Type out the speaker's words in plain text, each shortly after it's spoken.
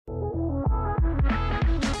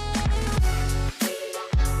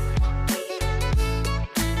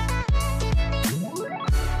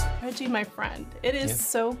my friend. It is Yeah.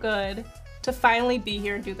 so good to finally be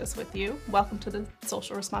here and do this with you. Welcome to the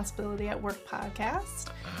Social Responsibility at Work podcast.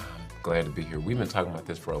 I'm glad to be here. We've been talking about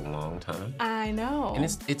this for a long time. I know. And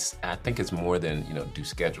it's I think it's more than, do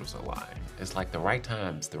schedules align. It's like the right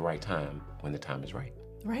time's the right time when the time is right.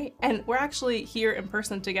 Right. And we're actually here in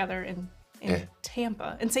person together in Yeah.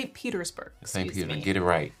 Tampa, in St. Petersburg. St. excuse Peter, me. get it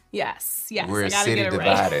right. Yes. We're I a gotta city get it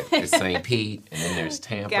divided. right. It's St. Pete, and then there's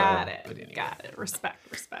Tampa. Got it. But anyway, Got it. Respect.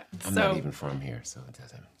 I'm not even from here, so it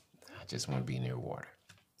doesn't. I just want to be near water.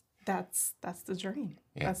 That's the dream.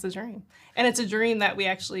 Yeah. That's the dream. And it's a dream that we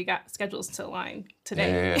actually got schedules to align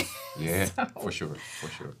today. Yeah, So- for sure.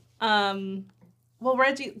 Well,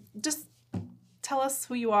 Reggie, just tell us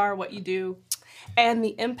who you are, what you do, and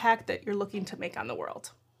the impact that you're looking to make on the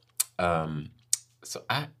world. So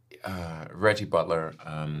Reggie Butler,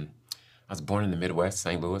 I was born in the Midwest,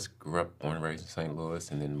 St. Louis, grew up, born and raised in St. Louis,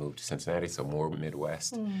 and then moved to Cincinnati, so more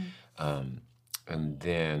Midwest. And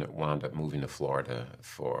then wound up moving to Florida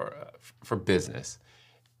for business.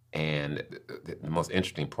 And the most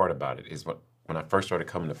interesting part about it is when I first started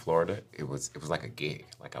coming to Florida, it was like a gig.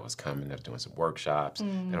 Like I was coming up doing some workshops,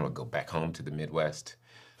 and I would go back home to the Midwest.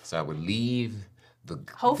 So I would leave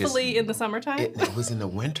Hopefully in the summertime. It was in the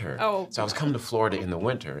winter. Oh. So I was coming to Florida in the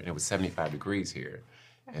winter, and it was 75 degrees here.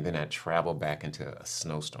 And then I'd travel back into a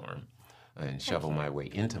snowstorm and shovel my way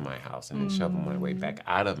into my house and then shovel my way back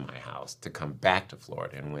out of my house to come back to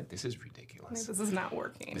Florida and went, this is ridiculous. This is not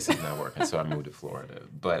working. This is not working. So I moved to Florida.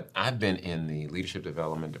 But I've been in the leadership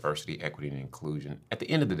development, diversity, equity, and inclusion. At the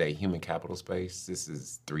end of the day, human capital space, this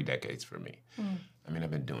is 3 decades for me. I mean,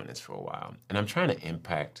 I've been doing this for a while. And I'm trying to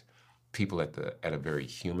impact people at a very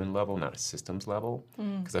human level, not a systems level.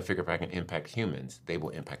 Because I figure if I can impact humans, they will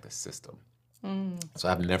impact the system. So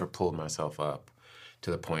I've never pulled myself up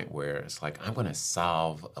to the point where it's like, I'm going to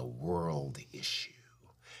solve a world issue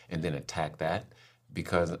and then attack that,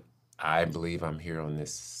 because I believe I'm here on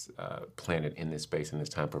this planet, in this space, in this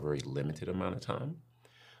time for a very limited amount of time.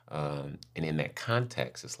 And in that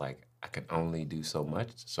context, it's like, I can only do so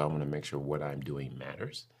much, so I want to make sure what I'm doing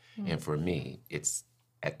matters. And for me, it's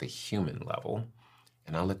at the human level,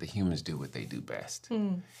 and I'll let the humans do what they do best.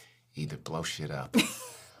 Either blow shit up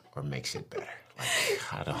or make shit better.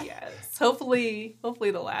 Like, I don't. Yes. Hopefully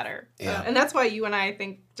the latter. Yeah. And that's why you and I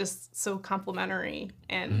think just so complementary,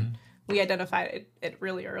 and we identified it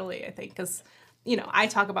really early, I think, because, I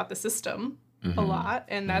talk about the system a lot,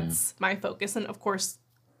 and that's my focus. And of course,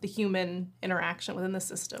 the human interaction within the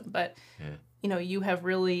system. But, you have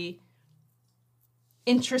really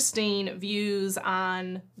interesting views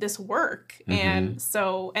on this work, and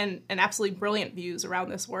absolutely brilliant views around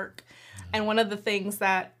this work. And one of the things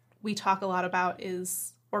that we talk a lot about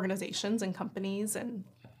is organizations and companies and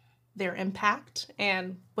their impact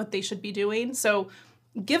and what they should be doing. So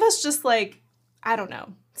give us just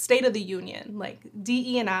state of the union, like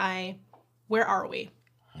DE&I, where are we?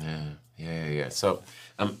 Yeah. So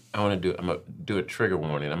I'm gonna do a trigger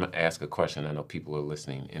warning. I'm gonna ask a question. I know people are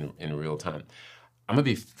listening in real time. I'm gonna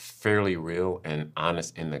be fairly real and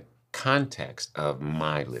honest in the context of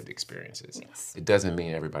my lived experiences. Yes. It doesn't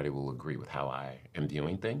mean everybody will agree with how I am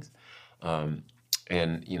viewing things.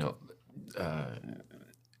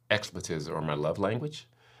 Expletives are my love language.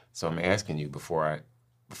 So I'm asking you before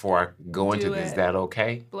I go into this, is that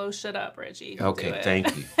okay? Blow shit up, Reggie. Okay, Do it.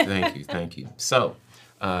 thank you. So,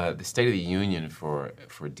 the State of the Union for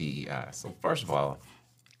DEI. So first of all,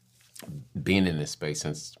 being in this space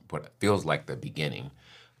since what feels like the beginning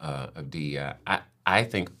of DEI, I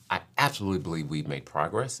absolutely believe we've made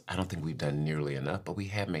progress. I don't think we've done nearly enough, but we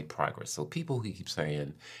have made progress. So people who keep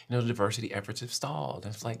saying, the diversity efforts have stalled.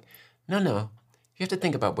 It's like, no. You have to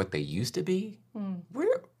think about what they used to be.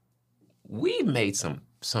 We've made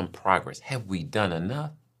some progress. Have we done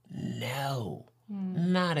enough? No,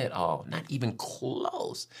 not at all. Not even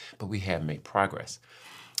close. But we have made progress.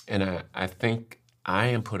 And I think I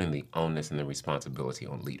am putting the onus and the responsibility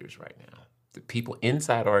on leaders right now. The people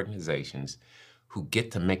inside organizations who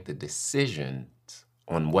get to make the decisions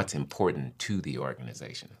on what's important to the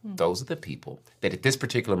organization. Those are the people that at this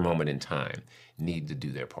particular moment in time need to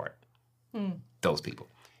do their part. Those people.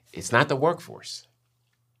 It's not the workforce.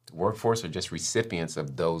 The workforce are just recipients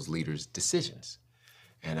of those leaders' decisions.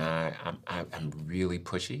 And I'm really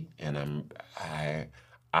pushy, and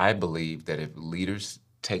I believe that if leaders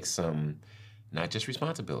take some, not just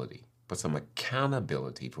responsibility, but some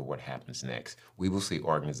accountability for what happens next, we will see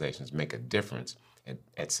organizations make a difference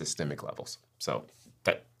at systemic levels. So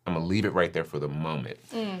I'm going to leave it right there for the moment.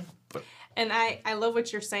 But, and I love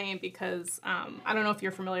what you're saying, because I don't know if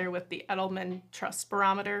you're familiar with the Edelman Trust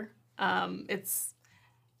Barometer. It's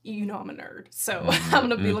you know I'm a nerd, so I'm going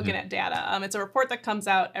to be looking at data. It's a report that comes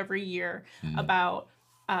out every year about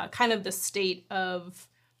kind of the state of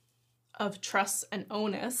trust and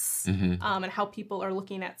onus, and how people are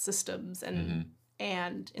looking at systems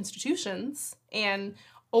and institutions. And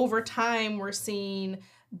over time, we're seeing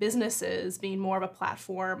businesses being more of a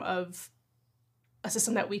platform of a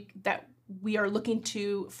system that we are looking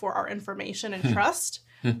to for our information and trust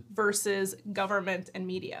versus government and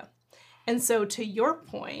media. And so to your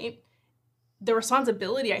point, the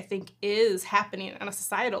responsibility, I think, is happening on a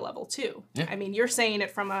societal level too. Yeah. I mean, you're saying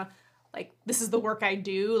it from a, like, this is the work I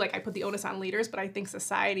do, like I put the onus on leaders, but I think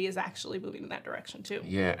society is actually moving in that direction too.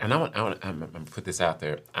 Yeah, and I'm gonna put this out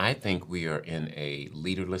there. I think we are in a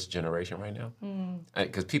leaderless generation right now.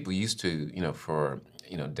 Because people used to, for,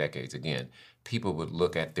 decades, again, people would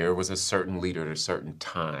look at, there was a certain leader at a certain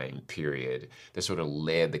time period that sort of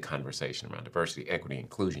led the conversation around diversity, equity,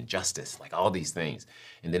 inclusion, justice, like all these things.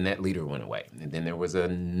 And then that leader went away. And then there was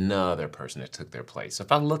another person that took their place. So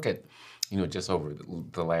if I look at, just over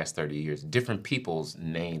the last 30 years, different people's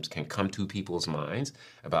names can come to people's minds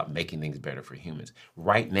about making things better for humans.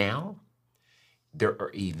 Right now, there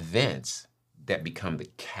are events that become the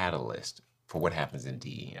catalyst for what happens in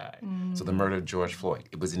DEI. So the murder of George Floyd,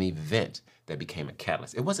 it was an event that became a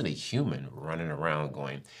catalyst. It wasn't a human running around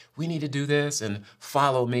going, we need to do this and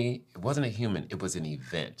follow me. It wasn't a human, it was an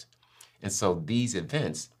event. And so these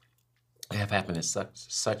events have happened in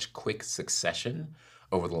such quick succession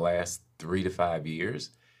over the last 3 to 5 years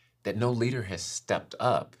that no leader has stepped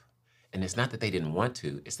up. And it's not that they didn't want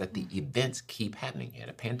to, it's that the events keep happening. You had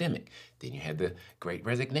a pandemic, then you had the Great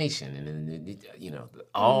Resignation, and then,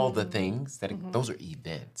 all the things that, those are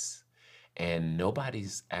events. And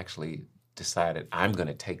nobody's actually decided, I'm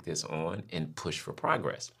gonna take this on and push for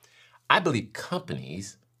progress. I believe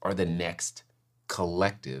companies are the next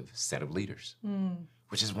collective set of leaders,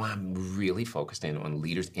 which is why I'm really focused in on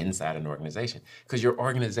leaders inside an organization, because your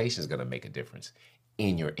organization is gonna make a difference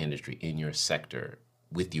in your industry, in your sector,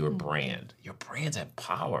 with your brand. Your brands have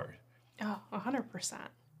power. Oh, 100%.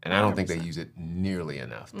 And I don't think they use it nearly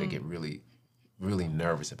enough. They get really, really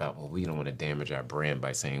nervous about, well, we don't want to damage our brand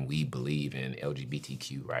by saying we believe in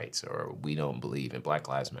LGBTQ rights or we don't believe in Black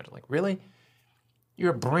Lives Matter. Like, really?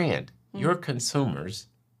 You're a brand. Your consumers,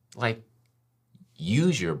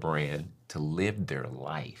 use your brand to live their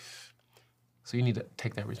life. So you need to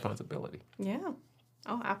take that responsibility. Yeah.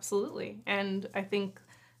 Oh, absolutely. And I think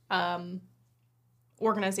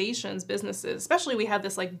organizations, businesses, especially we have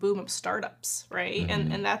this boom of startups, right?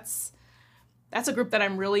 And that's a group that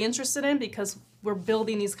I'm really interested in, because we're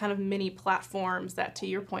building these kind of mini platforms that, to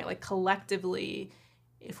your point, collectively,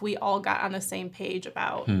 if we all got on the same page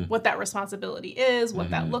about what that responsibility is, what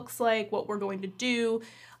that looks like, what we're going to do,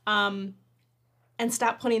 and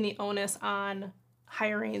stop putting the onus on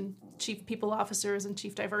hiring chief people officers and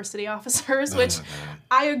chief diversity officers, which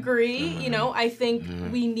I agree, I think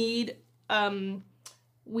we need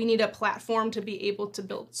a platform to be able to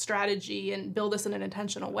build strategy and build this in an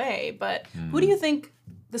intentional way. But who do you think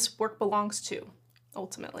this work belongs to,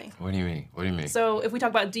 ultimately? What do you mean? So if we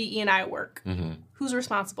talk about DE&I work, who's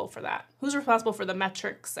responsible for that? Who's responsible for the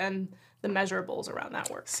metrics and the measurables around that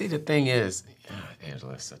work? See, the thing is,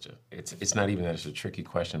 Angela, it's not even that it's a tricky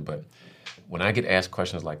question, but when I get asked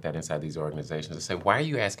questions like that inside these organizations, I say, why are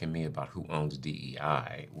you asking me about who owns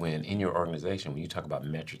DEI when in your organization, when you talk about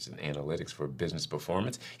metrics and analytics for business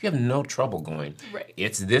performance, you have no trouble going, right,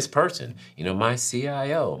 it's this person, my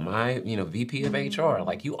CIO, my VP of HR,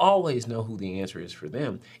 you always know who the answer is for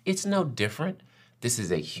them. It's no different. This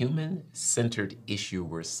is a human-centered issue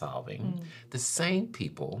we're solving. The same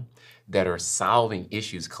people that are solving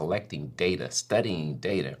issues, collecting data, studying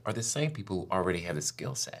data, are the same people who already have the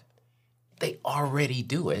skill set. They already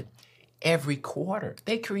do it every quarter.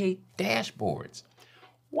 They create dashboards.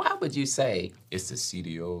 Why would you say it's the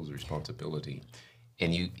CDO's responsibility,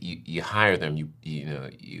 and you hire them?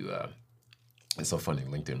 It's so funny.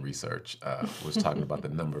 LinkedIn Research was talking about the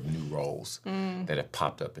number of new roles that have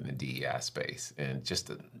popped up in the DEI space, and just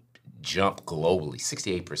the jump globally,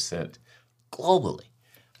 68% globally,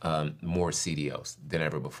 more CDOs than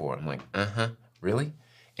ever before. I'm like, really?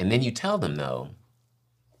 And then you tell them, though,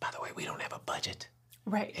 by the way, we don't have a budget.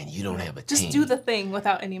 Right. And you don't have a team. Just do the thing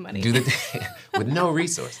without any money. Do the thing with no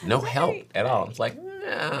resource, no help at all. It's like,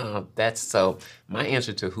 no, so my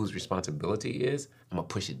answer to whose responsibility is, I'm gonna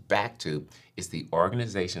push it back to, it's the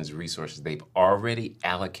organization's resources they've already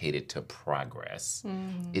allocated to progress.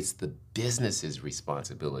 It's the business's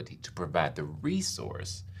responsibility to provide the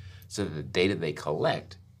resource so that the data they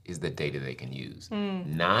collect is the data they can use.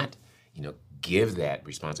 Not, give that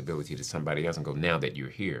responsibility to somebody else and go, now that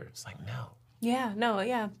you're here. It's like, no, Yeah, no,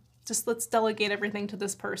 yeah. Just let's delegate everything to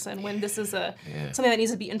this person when this is something that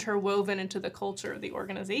needs to be interwoven into the culture of the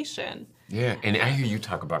organization. Yeah, and I hear you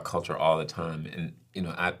talk about culture all the time, and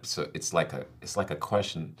so it's like a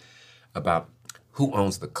question about who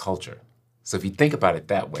owns the culture. So if you think about it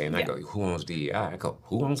that way, and I go, who owns DEI? I go,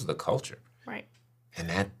 who owns the culture? Right.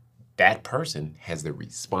 And that person has the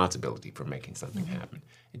responsibility for making something happen.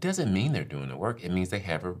 It doesn't mean they're doing the work. It means they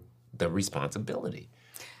have the responsibility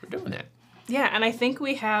for doing that. Yeah, and I think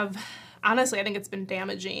we have, honestly, I think it's been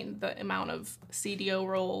damaging the amount of CDO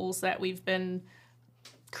roles that we've been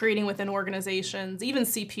creating within organizations, even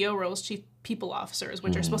CPO roles, chief people officers,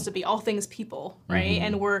 which are supposed to be all things people, right?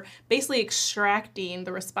 And we're basically extracting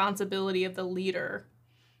the responsibility of the leader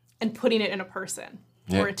and putting it in a person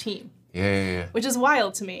or a team. Yeah. Which is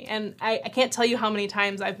wild to me. And I can't tell you how many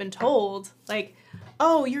times I've been told, like,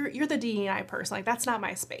 oh, you're the DEI person. Like, that's not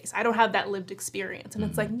my space. I don't have that lived experience. And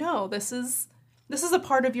it's like, no, this is a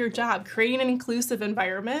part of your job. Creating an inclusive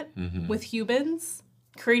environment with humans,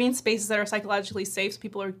 creating spaces that are psychologically safe so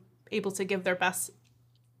people are able to give their best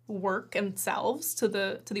work and selves to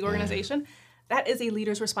the organization. That is a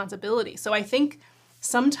leader's responsibility. So I think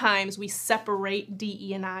sometimes we separate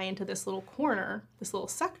DE&I into this little corner, this little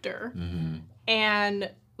sector, and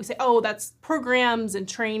we say, oh, that's programs and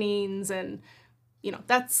trainings, and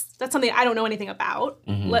that's something I don't know anything about.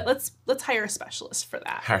 Let's hire a specialist for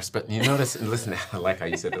that. You notice, and listen, I like how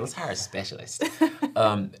you said that. Let's hire a specialist.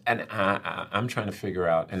 And I'm trying to figure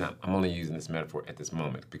out, and I'm only using this metaphor at this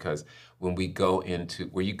moment, because when we go into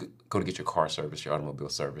where you go to get your car service, your automobile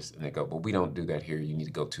service, and they go, well, we don't do that here. You need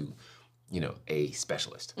to go to a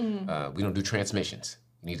specialist. We don't do transmissions.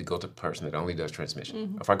 You need to go to a person that only does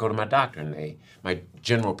transmission. If I go to my doctor and my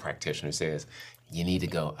general practitioner says, you need to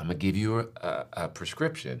go, I'm gonna give you a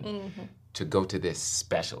prescription to go to this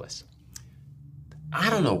specialist. I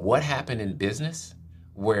don't know what happened in business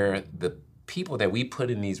where the people that we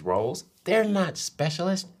put in these roles, they're not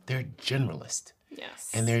specialists, they're generalists.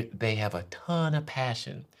 Yes. And they have a ton of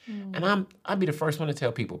passion. And I'd be the first one to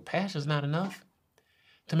tell people, passion's not enough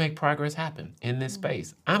to make progress happen in this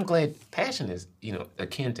space. I'm glad passion is,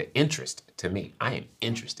 akin to interest to me. I am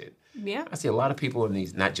interested. Yeah. I see a lot of people in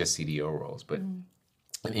these, not just CDO roles, but in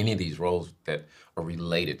any of these roles that are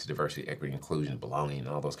related to diversity, equity, inclusion, belonging, and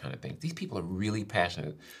all those kind of things. These people are really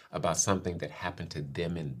passionate about something that happened to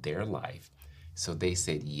them in their life, so they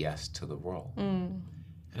said yes to the role. And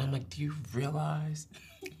I'm like, do you realize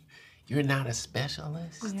you're not a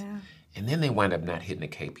specialist? Yeah. And then they wind up not hitting a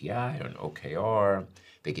KPI or an OKR.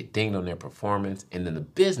 They get dinged on their performance, and then the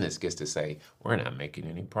business gets to say, we're not making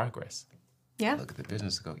any progress. Yeah. Look at the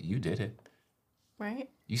business and go, you did it. Right.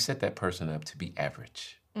 You set that person up to be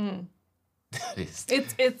average. That is...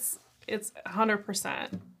 It's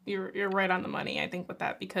 100%. You're right on the money, I think, with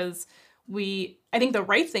that, because I think the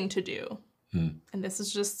right thing to do, and this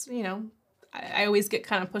is just, I always get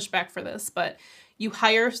kind of pushback for this, but you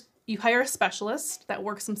hire a specialist that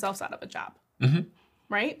works themselves out of a job.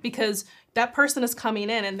 Right? Because that person is coming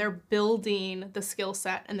in and they're building the skill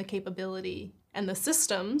set and the capability and the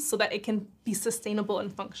systems so that it can be sustainable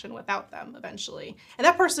and function without them eventually. And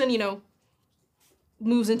that person,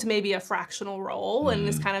 moves into maybe a fractional role and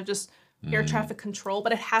is kind of just air traffic control,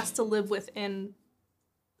 but it has to live within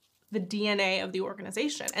the DNA of the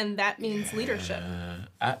organization. And that means leadership.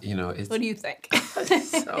 What do you think?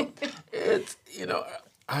 So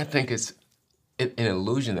I think it's an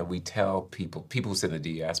illusion that we tell people who sit in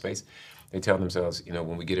the DEI space, they tell themselves,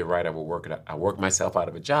 when we get it right, I work myself out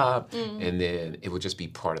of a job, and then it will just be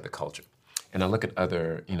part of the culture. And I look at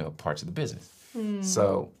other, parts of the business.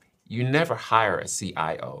 So you never hire a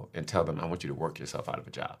CIO and tell them, I want you to work yourself out of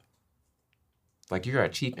a job. Like, you're a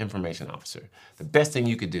chief information officer. The best thing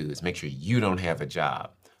you could do is make sure you don't have a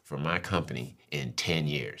job for my company in 10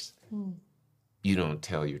 years. You don't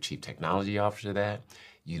tell your chief technology officer that.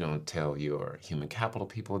 You don't tell your human capital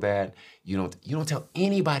people that. You don't tell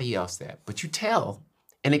anybody else that. But you tell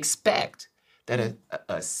and expect that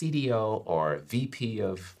a CDO or VP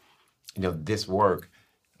of this work,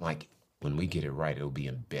 like, when we get it right, it'll be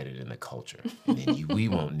embedded in the culture, and then we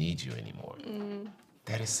won't need you anymore.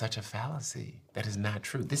 That is such a fallacy. That is not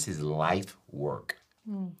true. This is life work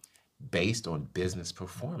based on business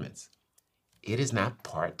performance. It is not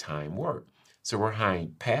part-time work. So we're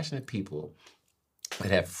hiring passionate people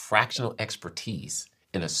that have fractional expertise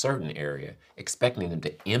in a certain area, expecting them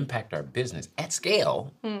to impact our business at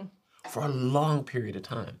scale for a long period of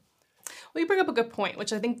time. Well, you bring up a good point,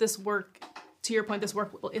 which I think this work, to your point, this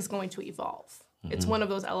work is going to evolve. It's one of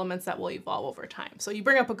those elements that will evolve over time. So you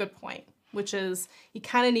bring up a good point, which is you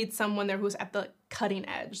kind of need someone there who's at the cutting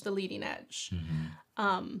edge, the leading edge.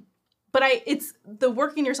 but it's the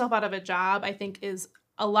working yourself out of a job, I think, is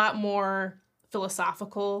a lot more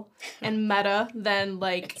philosophical and meta than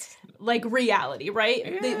like reality, right?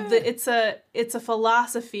 Yeah. It's a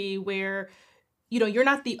philosophy where, you're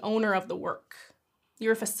not the owner of the work.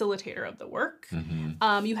 You're a facilitator of the work.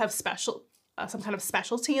 Mm-hmm. You have some kind of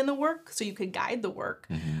specialty in the work, so you could guide the work.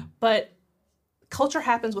 Mm-hmm. But culture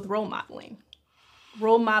happens with role modeling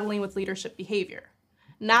with leadership behavior,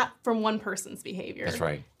 not from one person's behavior. That's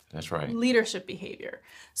right. Leadership behavior.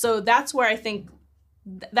 So that's where I think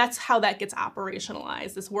that's how that gets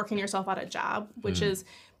operationalized, this working yourself out a job, which is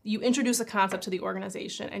you introduce a concept to the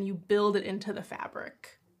organization and you build it into the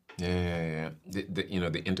fabric. Yeah.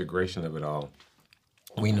 The integration of it all.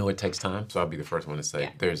 We know it takes time, so I'll be the first one to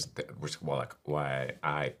say why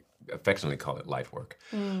I affectionately call it life work.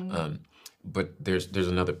 But there's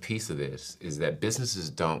another piece of this is that businesses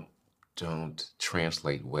don't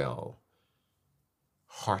translate well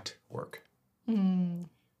heart work.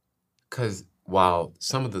 Because while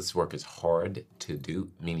some of this work is hard to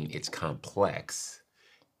do, meaning it's complex,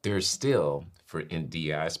 there's still, in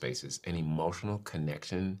DEI spaces, an emotional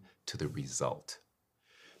connection to the result.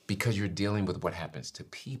 Because you're dealing with what happens to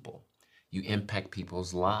people. You impact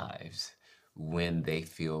people's lives when they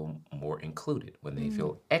feel more included. When they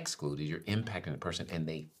feel excluded, you're impacting the person and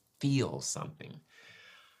they feel something.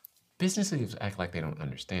 Business leaders act like they don't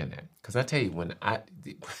understand that. Because I tell you, when I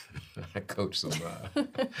coach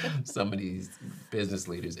some of these business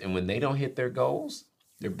leaders, and when they don't hit their goals,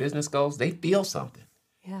 their business goals, they feel something.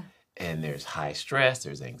 Yeah. And there's high stress,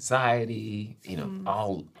 there's anxiety,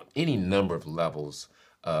 any number of levels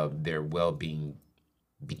of their well-being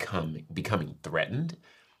becoming threatened,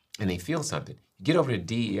 and they feel something. You get over to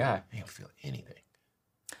DEI, they don't feel anything.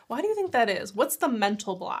 Why do you think that is? What's the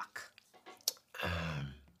mental block?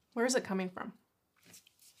 Where is it coming from?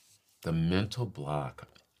 The mental block,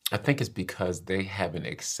 I think it's because they haven't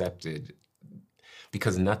accepted,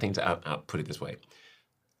 because nothing's, I'll put it this way.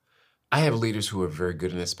 I have leaders who are very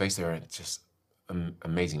good in this space. They're just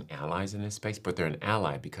amazing allies in this space, but they're an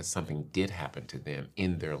ally because something did happen to them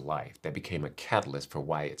in their life that became a catalyst for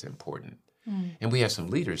why it's important. And we have some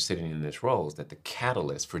leaders sitting in these roles that the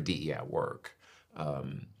catalyst for DEI work,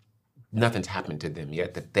 nothing's happened to them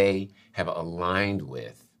yet that they have aligned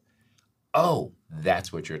with. Oh,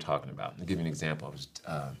 that's what you're talking about. I'll give you an example.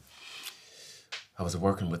 I was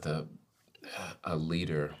working with a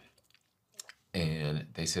leader, and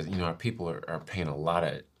they said, our people are paying a lot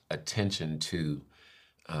of attention to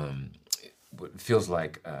what feels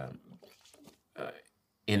like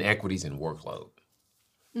inequities in workload.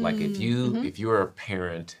 Like if you're a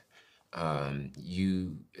parent, not that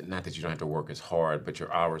you don't have to work as hard, but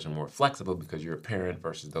your hours are more flexible because you're a parent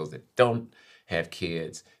versus those that don't have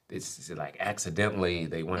kids. It's like accidentally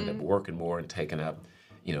they wind up working more and taking up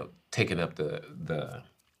the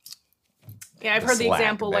Yeah, I've heard the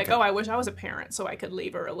example I wish I was a parent so I could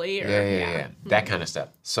leave early. Or, yeah. That kind of stuff.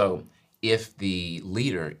 So if the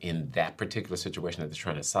leader in that particular situation that they're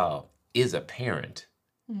trying to solve is a parent,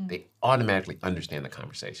 they automatically understand the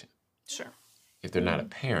conversation. Sure. If they're not a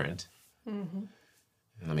parent, and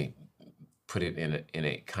let me put it in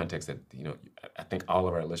a context that I think all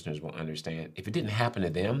of our listeners will understand. If it didn't happen to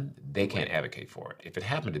them, they can't advocate for it. If it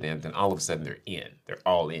happened to them, then all of a sudden they're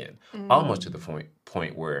all in, almost to the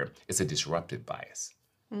point where it's a disruptive bias.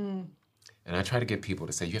 And I try to get people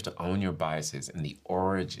to say you have to own your biases and the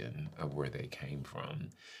origin of where they came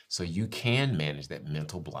from, so you can manage that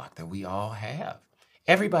mental block that we all have.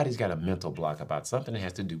 Everybody's got a mental block about something that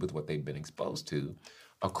has to do with what they've been exposed to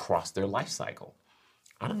across their life cycle.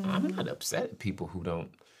 I'm not upset at people who don't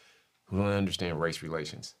understand race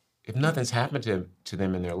relations. If nothing's happened to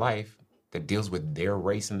them in their life that deals with their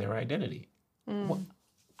race and their identity, of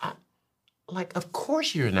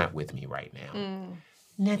course you're not with me right now.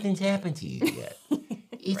 Nothing's happened to you yet.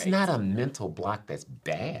 It's not a mental block that's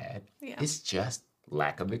bad. Yeah. It's just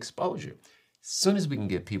lack of exposure. As soon as we can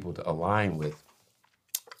get people to align with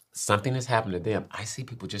something that's happened to them, I see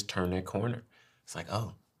people just turn their corner. It's like,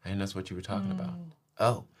 oh, I didn't know that's what you were talking about.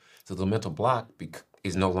 Oh, so the mental block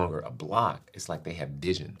is no longer a block. It's like they have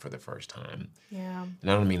vision for the first time. Yeah.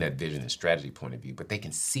 And I don't mean that vision and strategy point of view, but they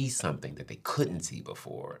can see something that they couldn't see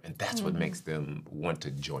before, and that's what makes them want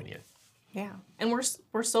to join in. Yeah, and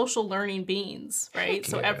we're social learning beings, right? Heck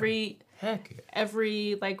so yeah.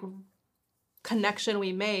 every connection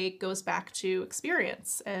we make goes back to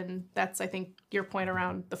experience, and that's, I think, your point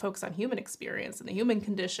around the focus on human experience and the human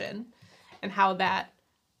condition, and how that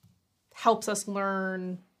helps us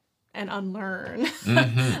learn and unlearn,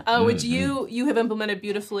 which you have implemented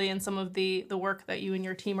beautifully in some of the work that you and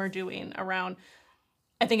your team are doing around.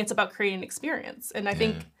 I think it's about creating experience, and I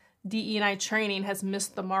think DE&I training has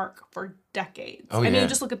missed the mark for decades. Oh, I yeah. mean,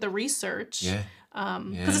 just look at the research. Yeah.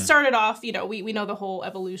 Because it started off, we know the whole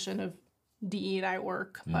evolution of DE&I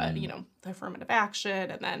work, but, the affirmative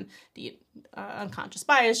action and then the unconscious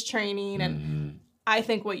bias training. And I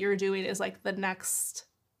think what you're doing is like the next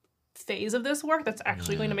phase of this work that's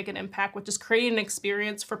actually going to make an impact with just creating an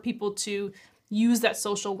experience for people to use that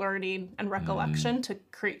social learning and recollection to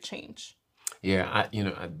create change. Yeah,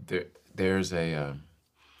 there's a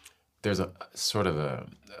sort of a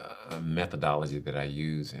methodology that I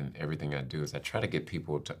use in everything I do is I try to get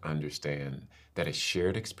people to understand that a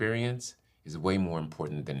shared experience is way more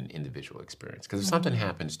important than an individual experience. Because if something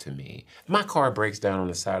happens to me, if my car breaks down on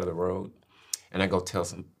the side of the road, and I go tell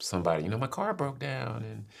somebody, my car broke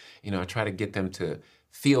down, and I try to get them to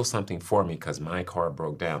feel something for me because my car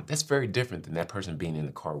broke down. That's very different than that person being in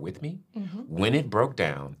the car with me. When it broke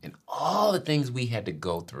down and all the things we had to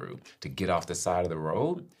go through to get off the side of the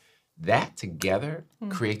road, that together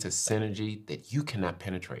creates a synergy that you cannot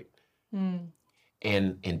penetrate. And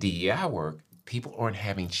in DEI work, people aren't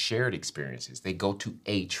having shared experiences. They go to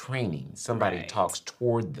a training. Somebody talks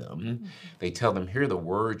toward them. They tell them, here are the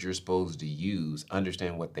words you're supposed to use,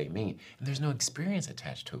 understand what they mean. And there's no experience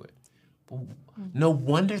attached to it. Well, no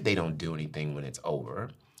wonder they don't do anything when it's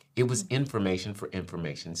over. It was information for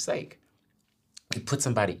information's sake. You put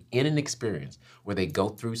somebody in an experience where they go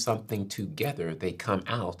through something together, they come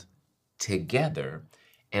out together,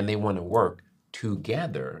 and they want to work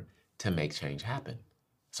together to make change happen.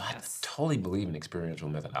 So I totally believe in experiential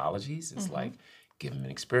methodologies. It's like, give them an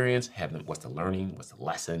experience, have them, what's the learning, what's the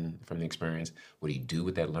lesson from the experience? What do you do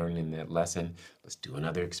with that learning and that lesson? Let's do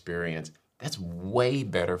another experience. That's way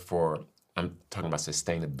better for, I'm talking about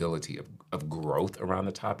sustainability of growth around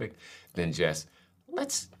the topic than just,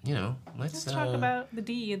 let's talk about the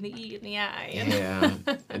D and the E and the I. Yeah,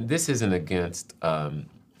 and this isn't against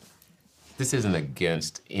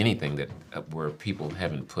anything that where people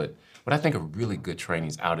haven't put what I think are really good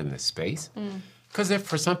trainings out in this space. Because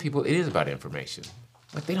for some people, it is about information.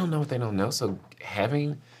 Like, they don't know what they don't know. So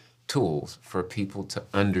having tools for people to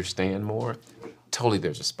understand more, totally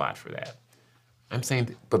there's a spot for that. I'm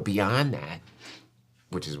saying, but beyond that,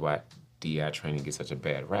 which is why DEI training gets such a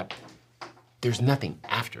bad rap, there's nothing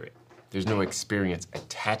after it. There's no experience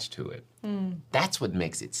attached to it. That's what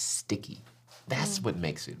makes it sticky. That's what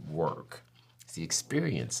makes it work. It's the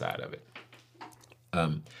experience side of it.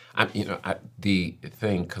 The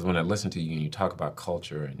thing, because when I listen to you and you talk about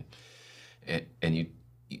culture and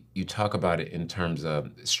you talk about it in terms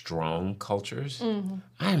of strong cultures,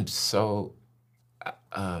 I'm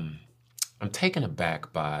taken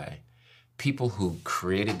aback by people who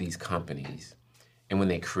created these companies, and when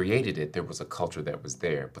they created it, there was a culture that was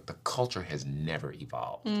there, but the culture has never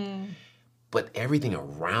evolved. But everything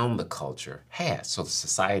around the culture has. So the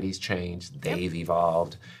society's changed, they've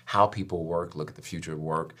evolved, how people work, look at the future of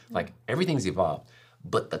work, like everything's evolved.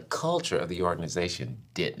 But the culture of the organization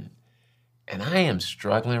didn't. And I am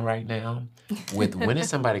struggling right now with when is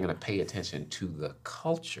somebody gonna pay attention to the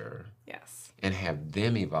culture and have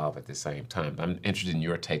them evolve at the same time. I'm interested in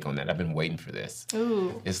your take on that. I've been waiting for this.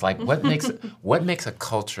 Ooh. It's like, what makes a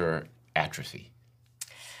culture atrophy?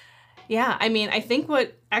 Yeah, I mean, I think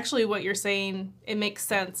what you're saying, it makes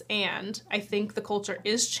sense. And I think the culture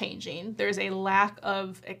is changing. There's a lack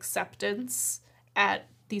of acceptance at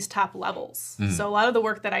these top levels. So a lot of the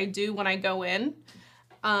work that I do when I go in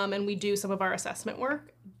and we do some of our assessment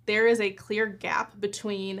work, there is a clear gap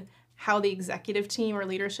between how the executive team or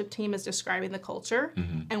leadership team is describing the culture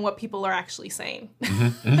and what people are actually saying.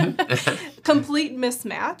 Complete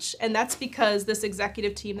mismatch. And that's because this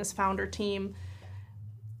executive team, this founder team,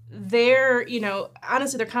 they're,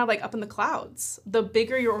 honestly, they're kind of like up in the clouds. The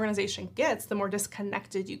bigger your organization gets, the more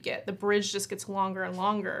disconnected you get. The bridge just gets longer and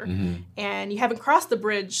longer. And you haven't crossed the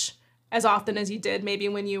bridge as often as you did maybe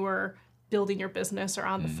when you were building your business or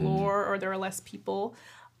on the floor or there were less people.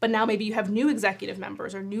 But now maybe you have new executive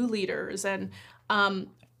members or new leaders. And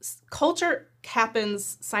culture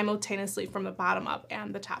happens simultaneously from the bottom up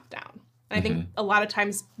and the top down. And I think a lot of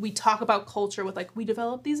times we talk about culture with we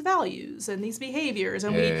develop these values and these behaviors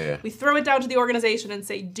and we throw it down to the organization and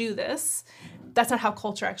say, do this. That's not how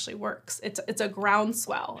culture actually works. It's a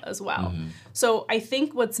groundswell as well. So I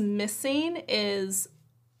think what's missing is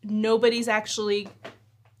nobody's actually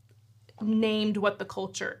named what the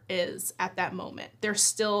culture is at that moment. They're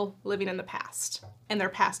still living in the past and their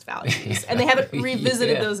past values. And they haven't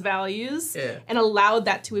revisited those values and allowed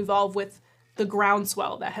that to evolve with the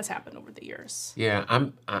groundswell that has happened over the years. Yeah,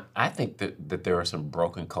 I think that there are some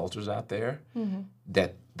broken cultures out there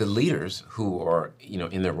that the leaders who are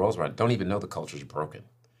in their roles right don't even know the culture's broken.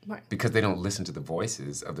 Right. because they don't listen to the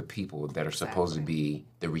voices of the people that are supposed to be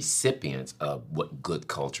the recipients of what good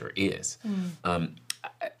culture is.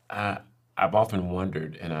 I've often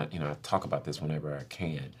wondered, and I talk about this whenever I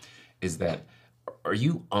can, is that are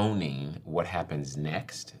you owning what happens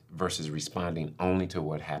next versus responding only to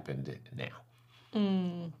what happened now?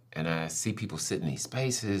 And I see people sit in these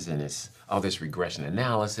spaces and it's all this regression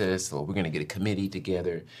analysis. So we're going to get a committee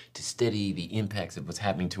together to study the impacts of what's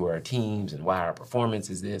happening to our teams and why our performance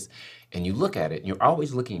is this. And you look at it and you're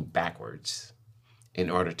always looking backwards in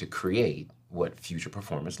order to create what future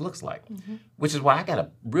performance looks like, which is why I got a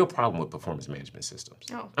real problem with performance management systems.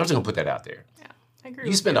 Oh. I'm just going to put that out there. Yeah, I agree.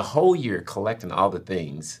 You spend a whole year collecting all the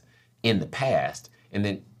things in the past and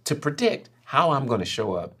then to predict how I'm going to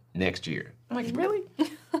show up next year. I'm like, really?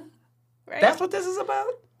 Right. That's what this is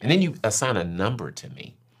about? And then you assign a number to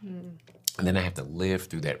me. And then I have to live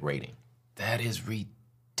through that rating. That is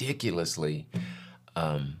ridiculously,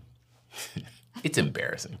 it's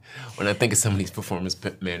embarrassing when I think of some of these performance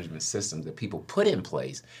management systems that people put in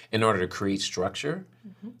place in order to create structure,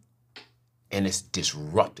 and it's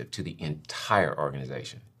disruptive to the entire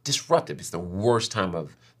organization. Disruptive. It's the worst time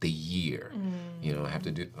of the year. You know, I have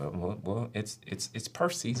to do, it's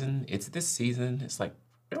perf season, it's this season. It's like,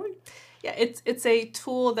 really? Yeah, it's a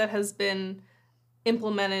tool that has been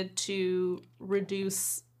implemented to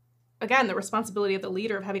reduce, again, the responsibility of the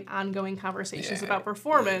leader of having ongoing conversations about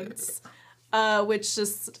performance, which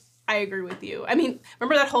just, I agree with you. I mean,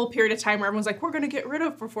 remember that whole period of time where everyone's like, we're going to get rid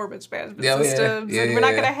of performance management systems, and we're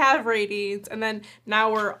not going to have ratings, and then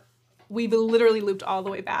now we've literally looped all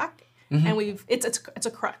the way back, and it's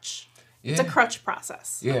a crutch. Yeah. It's a crutch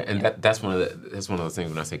process. Yeah, and that's one of those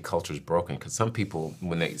things when I say culture's broken, because some people,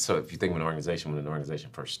 so if you think of an organization, when an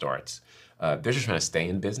organization first starts, they're just trying to stay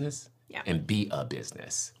in business and be a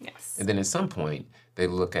business. Yes. And then at some point, they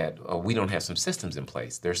look at, we don't have some systems in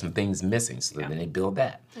place. There's some things missing, so then they build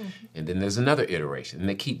that. And then there's another iteration, and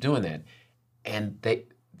they keep doing that. And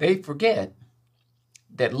they forget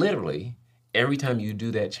that literally every time you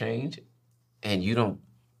do that change and you don't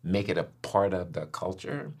make it a part of the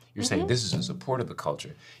culture, you're saying this is in support of the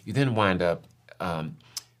culture. You then wind up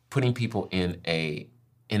putting people in a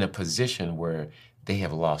position where they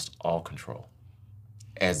have lost all control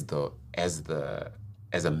as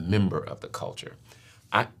a member of the culture.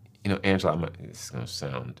 Angela, this is going to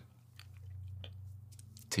sound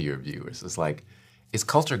to your viewers. It's like, is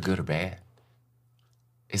culture good or bad?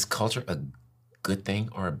 Is culture a good thing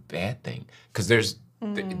or a bad thing? Because there's,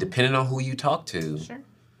 depending on who you talk to,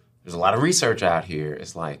 there's a lot of research out here.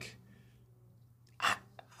 It's like, I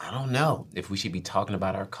don't know if we should be talking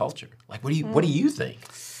about our culture. Like, what do you think?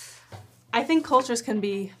 I think cultures can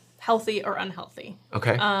be healthy or unhealthy.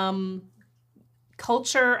 Okay.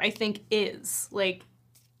 Culture, I think, is like,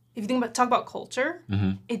 if you talk about culture,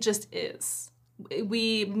 it just is.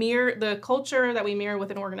 We mirror the culture that we mirror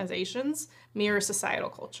within organizations, mirror societal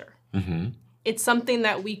culture. It's something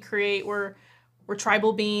that we create. We're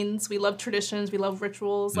tribal beings. We love traditions. We love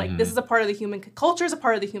rituals. Like, this is a part of the human culture is a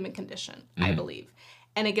part of the human condition, I believe,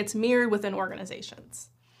 and it gets mirrored within organizations.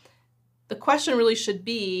 The question really should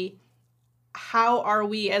be, how are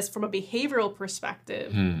we, as from a behavioral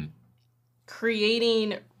perspective,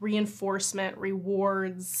 creating reinforcement,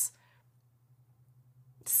 rewards,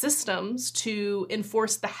 systems to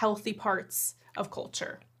enforce the healthy parts of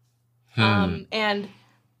culture,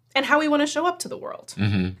 and how we want to show up to the world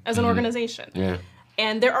as an organization. Yeah.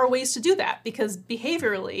 And there are ways to do that, because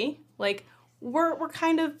behaviorally, like, we're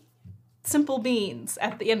kind of simple beings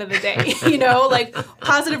at the end of the day. Like,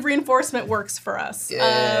 positive reinforcement works for us.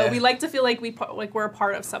 We like to feel like we're a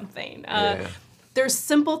part of something. There's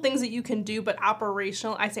simple things that you can do, but I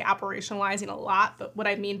say operationalizing a lot, but what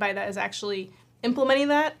I mean by that is actually implementing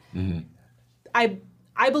that.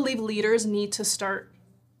 I believe leaders need to start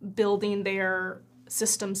building their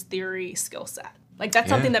systems theory skill set. Like, that's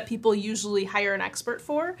something that people usually hire an expert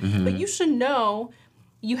for, but you should know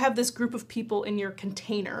you have this group of people in your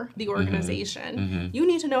container, the organization. You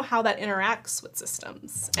need to know how that interacts with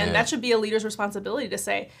systems. And that should be a leader's responsibility to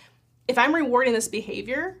say, if I'm rewarding this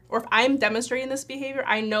behavior, or if I'm demonstrating this behavior,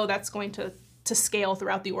 I know that's going to scale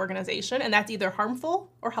throughout the organization, and that's either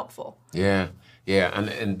harmful or helpful. Yeah,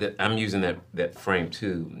 and I'm using that frame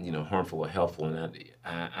too, harmful or helpful. And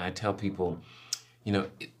I tell people,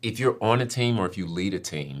 if you're on a team or if you lead a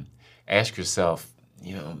team, ask yourself,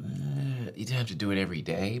 you don't have to do it every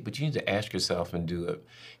day, but you need to ask yourself and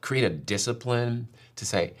create a discipline to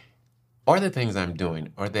say, are the things I'm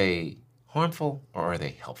doing, are they harmful or are they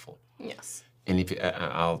helpful? Yes. And if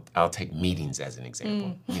I'll take meetings as an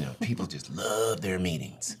example. People just love their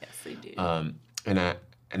meetings. Yes, they do. And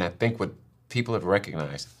I think what people have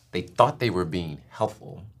recognized they thought they were being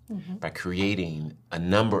helpful by creating a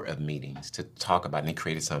number of meetings to talk about, and they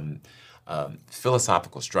created some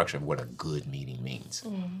philosophical structure of what a good meeting means.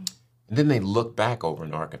 And then they look back over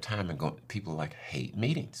an arc of time and go, people like hate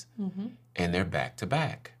meetings. And they're back to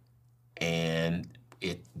back. And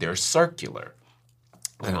they're circular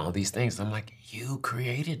and all these things. I'm like, you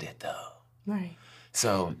created it though. Right.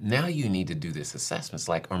 So now you need to do this assessment. It's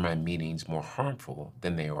like, are my meetings more harmful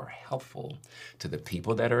than they are helpful to the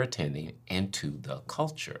people that are attending and to the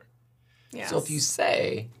culture? Yes. So if you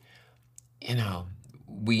say,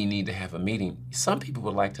 we need to have a meeting, some people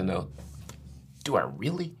would like to know, do I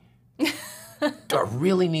really? Do I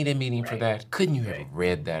really need a meeting for that? Couldn't you have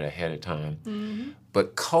read that ahead of time?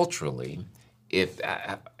 But culturally,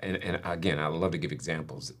 and again, I love to give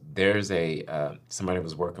examples. There's somebody I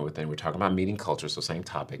was working with, and we're talking about meeting culture, so same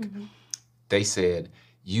topic. They said,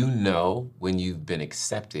 when you've been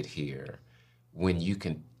accepted here, when you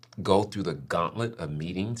can go through the gauntlet of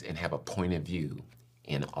meetings and have a point of view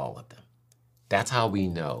in all of them. That's how we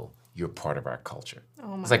know you're part of our culture.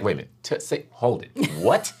 Oh my. It's like, wait a minute, hold it.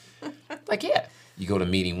 What? Like, yeah, you go to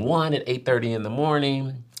meeting 1 at 8:30 in the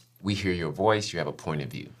morning, we hear your voice, you have a point of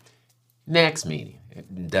view. Next meeting,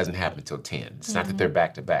 it doesn't happen until 10. It's not that they're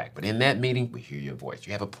back to back, but in that meeting, we hear your voice,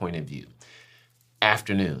 you have a point of view.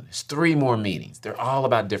 Afternoon, there's 3 more meetings. They're all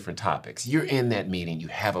about different topics. You're in that meeting, you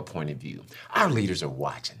have a point of view. Our leaders are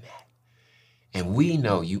watching that. And we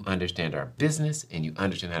know you understand our business and you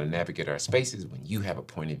understand how to navigate our spaces when you have a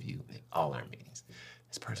point of view in all our meetings.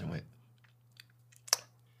 This person went,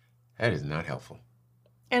 that is not helpful.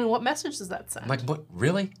 And what message does that send? I'm like, what,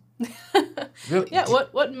 really? Really? Yeah,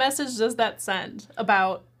 what message does that send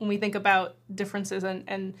about when we think about differences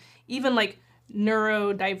and even like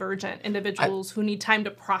neurodivergent individuals who need time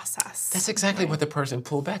to process? That's exactly what the person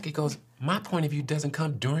pulled back. He goes, my point of view doesn't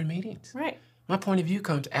come during meetings. Right. My point of view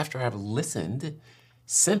comes after I've listened,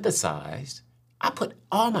 synthesized. I put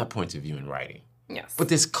all my points of view in writing. Yes. But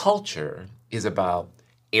this culture is about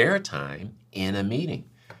airtime in a meeting.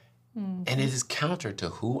 And it is counter to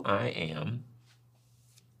who I am.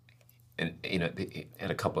 And,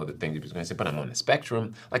 and a couple other things he was going to say, but I'm on the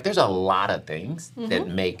spectrum. Like, there's a lot of things that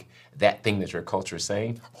make that thing that your culture is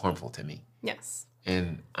saying harmful to me. Yes.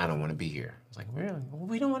 And I don't want to be here. It's like, really? Well,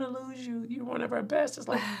 we don't want to lose you. You're one of our best. It's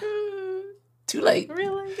like, too late.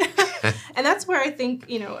 Really? And that's where I think,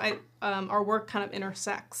 our work kind of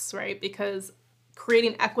intersects, right? Because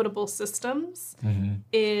creating equitable systems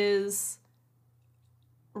is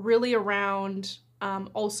really around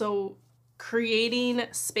also creating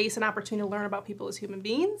space and opportunity to learn about people as human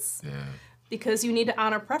beings. Yeah. Because you need to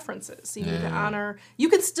honor preferences. You need to honor, you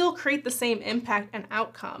can still create the same impact and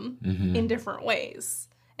outcome in different ways.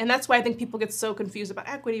 And that's why I think people get so confused about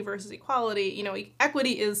equity versus equality.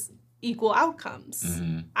 Equity is equal outcomes.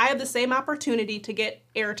 I have the same opportunity to get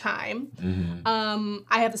airtime.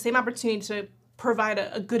 I have the same opportunity to provide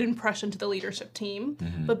a good impression to the leadership team,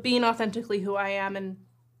 but being authentically who I am and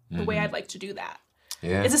the way I'd like to do that.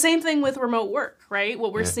 Yeah. It's the same thing with remote work, right?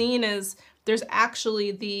 What we're seeing is there's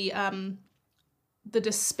actually the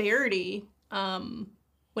disparity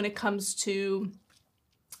when it comes to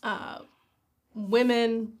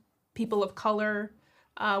women, people of color,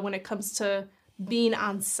 when it comes to being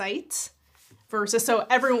on site versus, so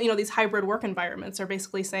everyone, these hybrid work environments are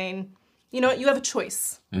basically saying, you have a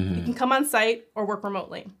choice. You can come on site or work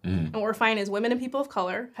remotely. And what we're finding is women and people of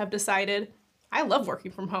color have decided, I love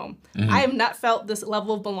working from home. I have not felt this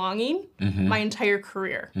level of belonging my entire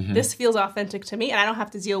career. This feels authentic to me, and I don't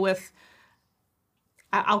have to deal with,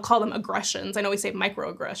 I'll call them aggressions. I know we say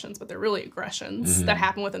microaggressions, but they're really aggressions that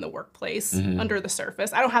happen within the workplace under the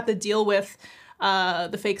surface. I don't have to deal with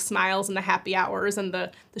the fake smiles and the happy hours and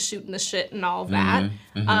the shooting the shit and all of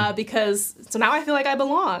that because, so now I feel like I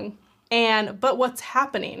belong. But what's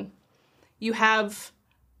happening? You have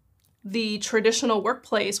the traditional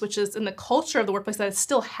workplace, which is in the culture of the workplace that is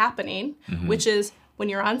still happening, which is when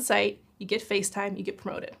you're on site, you get FaceTime, you get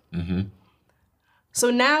promoted. So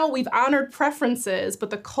now we've honored preferences, but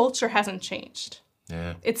the culture hasn't changed.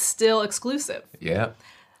 Yeah. It's still exclusive. Yeah.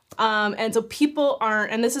 And so people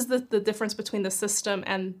aren't, and this is the difference between the system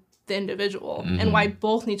and the individual, and why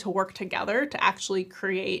both need to work together to actually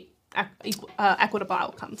create equitable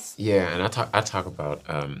outcomes. Yeah, and I talk about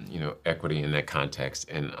equity in that context,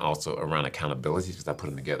 and also around accountability, because I put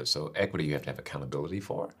them together. So equity, you have to have accountability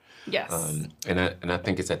for. Yes. And I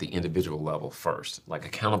think it's at the individual level first, like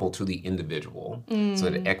accountable to the individual, so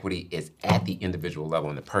that equity is at the individual level,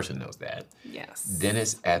 and the person knows that. Yes. Then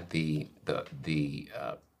it's at the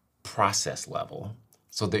process level.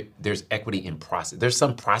 So there's equity in process. There's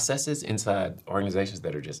some processes inside organizations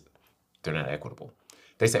that are just they're not equitable.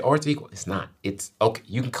 They say, oh, it's equal. It's not. It's okay.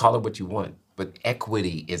 You can call it what you want, but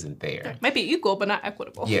equity isn't there. It might be equal, but not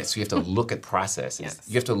equitable. Yes, you have to look at processes. Yes.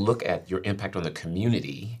 You have to look at your impact on the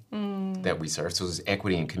community that we serve. So there's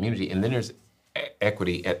equity in community, and then there's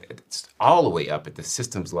equity at all the way up at the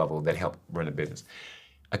systems level that help run a business.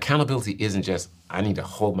 Accountability isn't just, I need to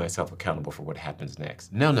hold myself accountable for what happens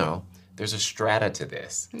next. No. There's a strata to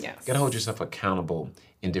this. Yes. You gotta hold yourself accountable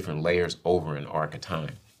in different layers over an arc of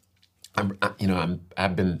time. I've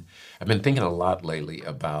been thinking a lot lately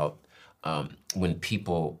about when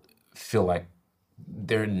people feel like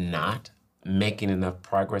they're not making enough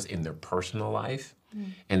progress in their personal life,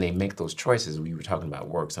 and they make those choices. We were talking about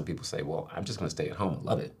work. Some people say, well, I'm just going to stay at home and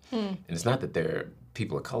love it. And it's not that they're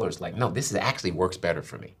people of color. It's like, no, this is actually works better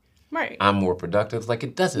for me. Right. I'm more productive. Like,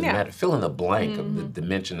 it doesn't matter. Fill in the blank of the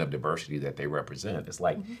dimension of diversity that they represent. It's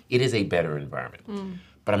like, it is a better environment.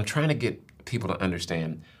 But I'm trying to get people to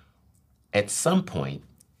understand, at some point,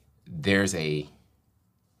 there's a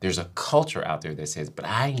culture out there that says, but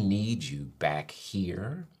I need you back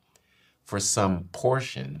here for some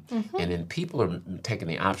portion. And then people are taking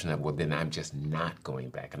the option of, well, then I'm just not going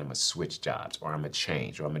back and I'm gonna switch jobs, or I'm gonna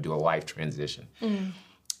change, or I'm gonna do a life transition.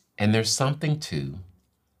 And there's something to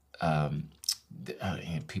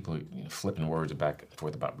people flipping words back and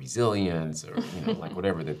forth about resilience, or like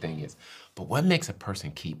whatever the thing is. But what makes a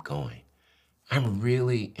person keep going? I'm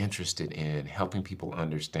really interested in helping people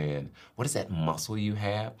understand, what is that muscle you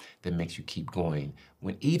have that makes you keep going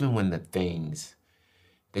even when the things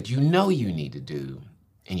that you need to do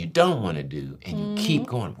and you don't want to do and you keep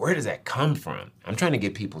going, where does that come from? I'm trying to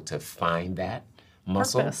get people to find that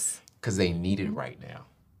muscle because they need it right now.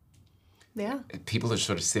 Yeah. People are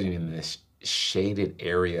sort of sitting in this shaded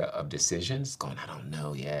area of decisions going, I don't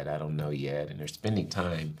know yet. And they're spending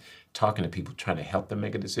time talking to people trying to help them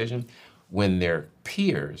make a decision when their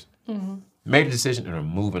peers made a decision and are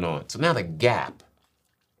moving on. So now the gap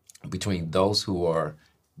between those who are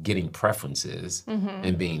getting preferences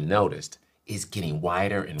and being noticed is getting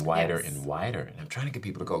wider and wider and wider. And I'm trying to get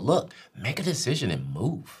people to go, look, make a decision and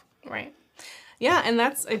move. Right. Yeah, and I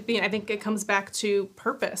think it comes back to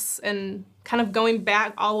purpose, and kind of going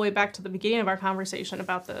back all the way back to the beginning of our conversation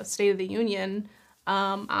about the State of the Union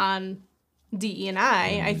on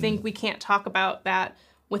DE&I. I think we can't talk about that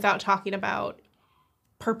without talking about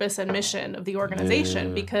purpose and mission of the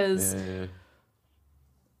organization, because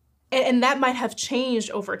and that might have changed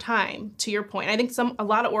over time, to your point. I think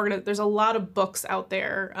there's a lot of books out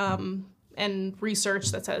there and research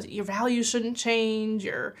that says your values shouldn't change,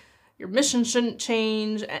 your mission shouldn't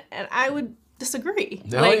change, and I would disagree.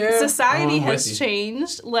 Society has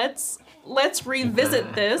changed. Let's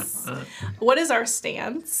revisit this. What is our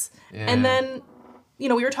stance? And then, we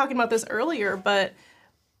were talking about this earlier, but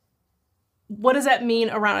what does that mean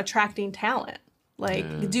around attracting talent? So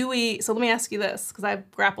let me ask you this, because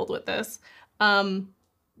I've grappled with this.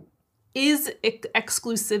 Is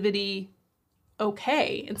exclusivity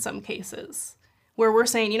okay in some cases? Where we're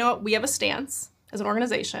saying, we have a stance as an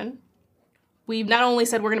organization. We've not only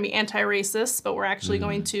said we're going to be anti-racist, but we're actually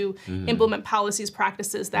going to implement policies,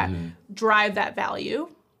 practices that drive that value.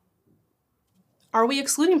 Are we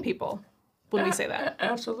excluding people when we say that?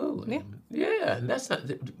 Absolutely. Yeah, and that's not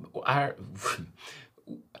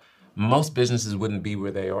most businesses wouldn't be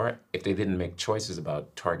where they are if they didn't make choices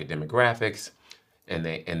about target demographics, and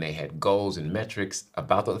they had goals and metrics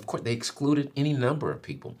about those. Of course, they excluded any number of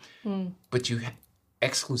people, but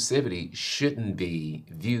exclusivity shouldn't be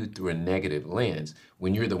viewed through a negative lens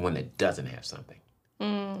when you're the one that doesn't have something.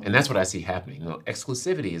 And that's what I see happening.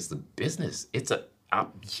 Exclusivity is the business. It's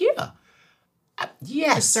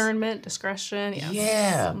yes. Discernment, discretion, yes.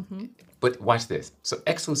 Yeah. But watch this. So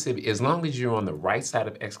exclusivity, as long as you're on the right side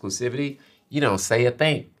of exclusivity, you don't say a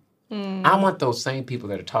thing. I want those same people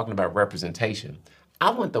that are talking about representation. I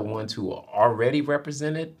want the ones who are already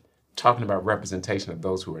represented talking about representation of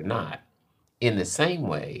those who are not. In the same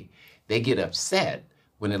way, they get upset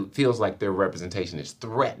when it feels like their representation is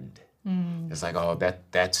threatened. It's like, oh,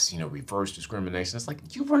 that's reverse discrimination. It's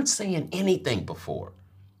like, you weren't saying anything before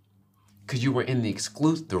because you were in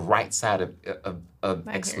the right side of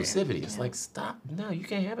exclusivity. It's like, stop. No, you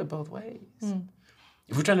can't have it both ways.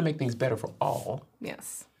 If we're trying to make things better for all,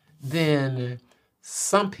 then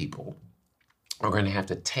some people are going to have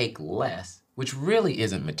to take less, which really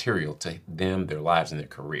isn't material to them, their lives, and their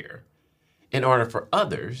career, in order for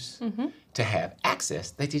others to have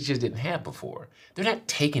access that they just didn't have before. They're not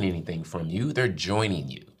taking anything from you, they're joining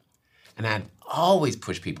you. And I always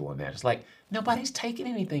push people on that. It's like, nobody's taking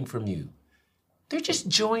anything from you. They're just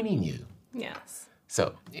joining you. Yes.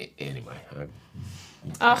 So, anyway,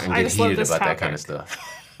 I get just love heated this about topic. that kind of stuff.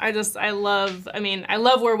 I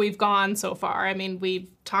love where we've gone so far. I mean, we've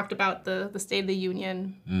talked about the State of the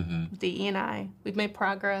Union, the E&I. We've made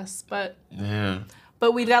progress, but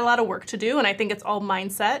we've got a lot of work to do, and I think it's all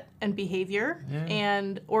mindset and behavior. Yeah.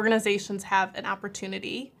 And organizations have an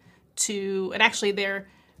opportunity to, and actually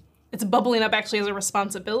it's bubbling up actually as a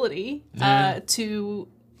responsibility to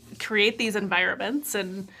create these environments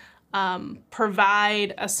and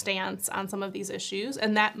provide a stance on some of these issues.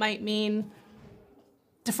 And that might mean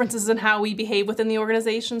differences in how we behave within the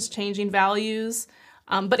organizations, changing values,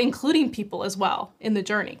 but including people as well in the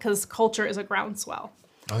journey, because culture is a groundswell.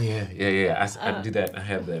 Oh, yeah. I do that. I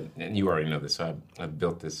have that, and you already know this. So I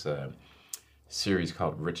built this series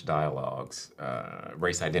called Rich Dialogues,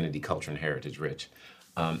 Race, Identity, Culture, and Heritage Rich.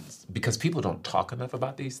 Because people don't talk enough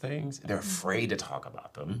about these things. They're afraid to talk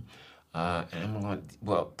about them. And I'm going,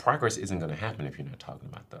 well, progress isn't going to happen if you're not talking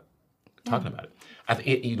about about it. I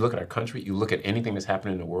think you look at our country, you look at anything that's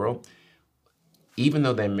happening in the world, even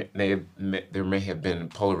though there may have been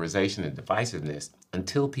polarization and divisiveness,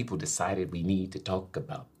 until people decided we need to talk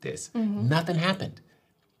about this, nothing happened.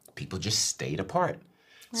 People just stayed apart.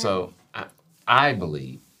 Right. So I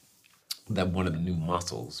believe that one of the new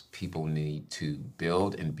muscles people need to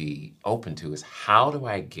build and be open to is, how do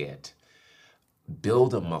I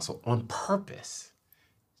build a muscle on purpose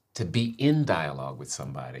to be in dialogue with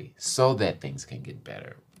somebody so that things can get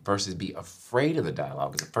better, versus be afraid of the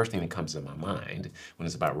dialogue? Because the first thing that comes to my mind when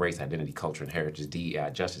it's about race, identity, culture, and heritage, DEI,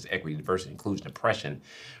 justice, equity, diversity, inclusion, oppression,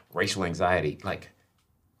 racial anxiety,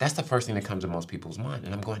 that's the first thing that comes to most people's mind.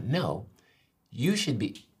 And I'm going, no, you should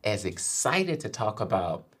be as excited to talk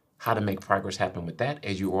about how to make progress happen with that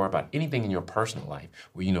as you are about anything in your personal life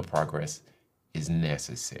where progress is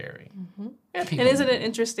necessary. And isn't it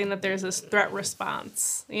interesting that there's this threat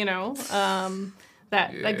response,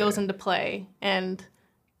 that goes into play, and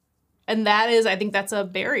that is, I think that's a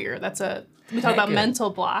barrier. We talk about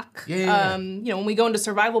mental block. When we go into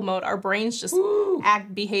survival mode, our brains just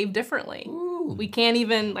behave differently. We can't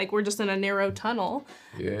even, we're just in a narrow tunnel,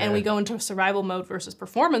 and we go into survival mode versus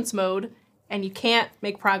performance mode, and you can't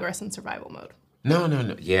make progress in survival mode. No.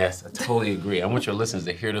 Yes, I totally agree. I want your listeners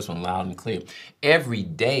to hear this one loud and clear. Every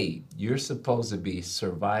day, you're supposed to be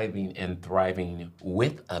surviving and thriving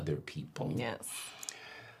with other people. Yes.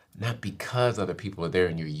 Not because other people are there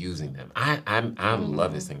and you're using them. I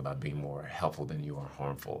love this thing about being more helpful than you are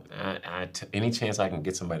harmful. Any chance I can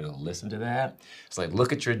get somebody to listen to that, it's like,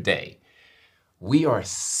 look at your day. We are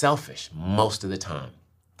selfish most of the time.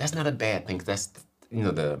 That's not a bad thing. That's,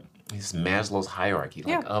 it's Maslow's hierarchy.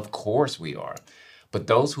 Of course we are. But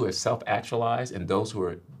those who have self-actualized and those who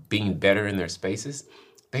are being better in their spaces,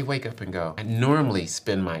 they wake up and go, I normally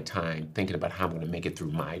spend my time thinking about how I'm going to make it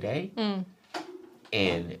through my day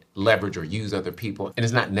and leverage or use other people. And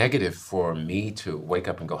it's not negative for me to wake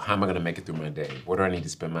up and go, how am I going to make it through my day? What do I need to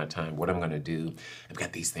spend my time? What am I going to do? I've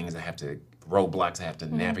got these things roadblocks I have to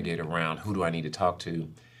navigate around. Who do I need to talk to?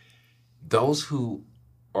 Those who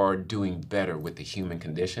are doing better with the human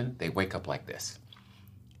condition, they wake up like this.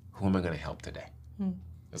 Who am I going to help today?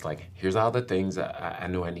 It's like, here's all the things I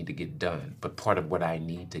know I need to get done, but part of what I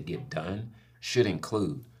need to get done should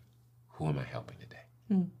include, who am I helping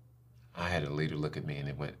today? I had a leader look at me and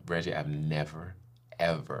it went, Reggie, I've never,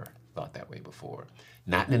 ever thought that way before.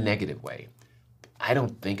 Not in a negative way. I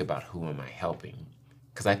don't think about who am I helping,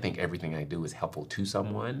 because I think everything I do is helpful to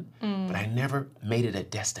someone, but I never made it a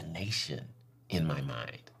destination in my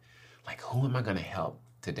mind. Who am I going to help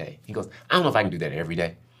today? He goes, I don't know if I can do that every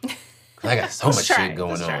day. I got so much shit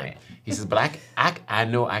going on. He says, but I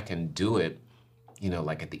know I can do it,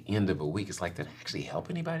 at the end of a week. It's like, did I actually help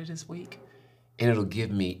anybody this week? And it'll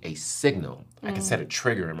give me a signal. I can set a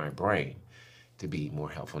trigger in my brain to be more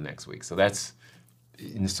helpful next week. So that's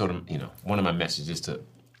sort of, one of my messages to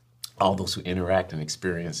all those who interact and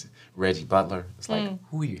experience Reggie Butler. It's like,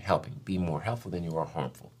 who are you helping? Be more helpful than you are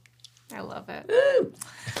harmful. I love it.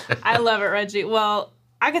 I love it, Reggie. Well,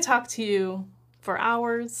 I could talk to you for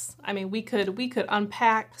hours. I mean, we could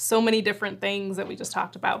unpack so many different things that we just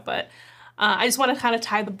talked about, but I just want to kind of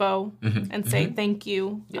tie the bow and say thank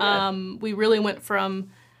you. Yeah. We really went from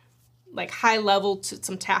high level to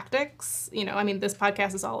some tactics. This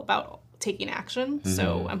podcast is all about taking action.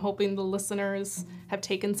 So I'm hoping the listeners have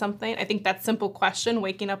taken something. I think that simple question,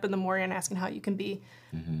 waking up in the morning and asking how you can be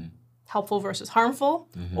helpful versus harmful.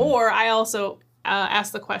 Or I also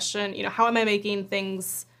ask the question, how am I making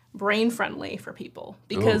things brain friendly for people?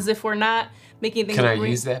 Because if we're not making things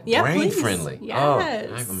use that? Yeah, brain please. Friendly. Yes.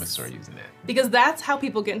 Oh, I'm gonna start using that. Because that's how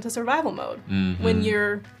people get into survival mode. When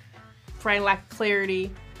you're trying to lack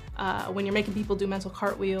clarity, when you're making people do mental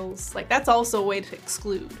cartwheels, like that's also a way to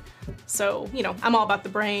exclude. So, you know, I'm all about the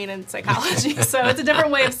brain and psychology, so it's a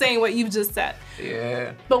different way of saying what you've just said.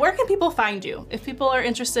 Yeah. But where can people find you? If people are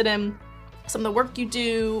interested in some of the work you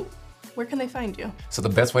do, where can they find you? So the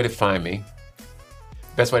best way to find me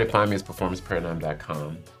is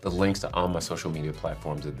performanceparadigm.com. The links to all my social media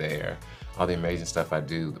platforms are there. All the amazing stuff I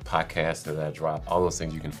do, the podcasts that I drop, all those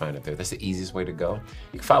things you can find up there. That's the easiest way to go.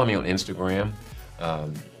 You can follow me on Instagram.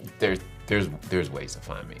 There's ways to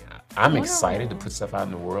find me. I'm excited to put stuff out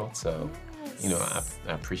in the world, so you know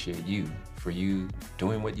I appreciate you for you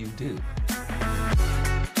doing what you do.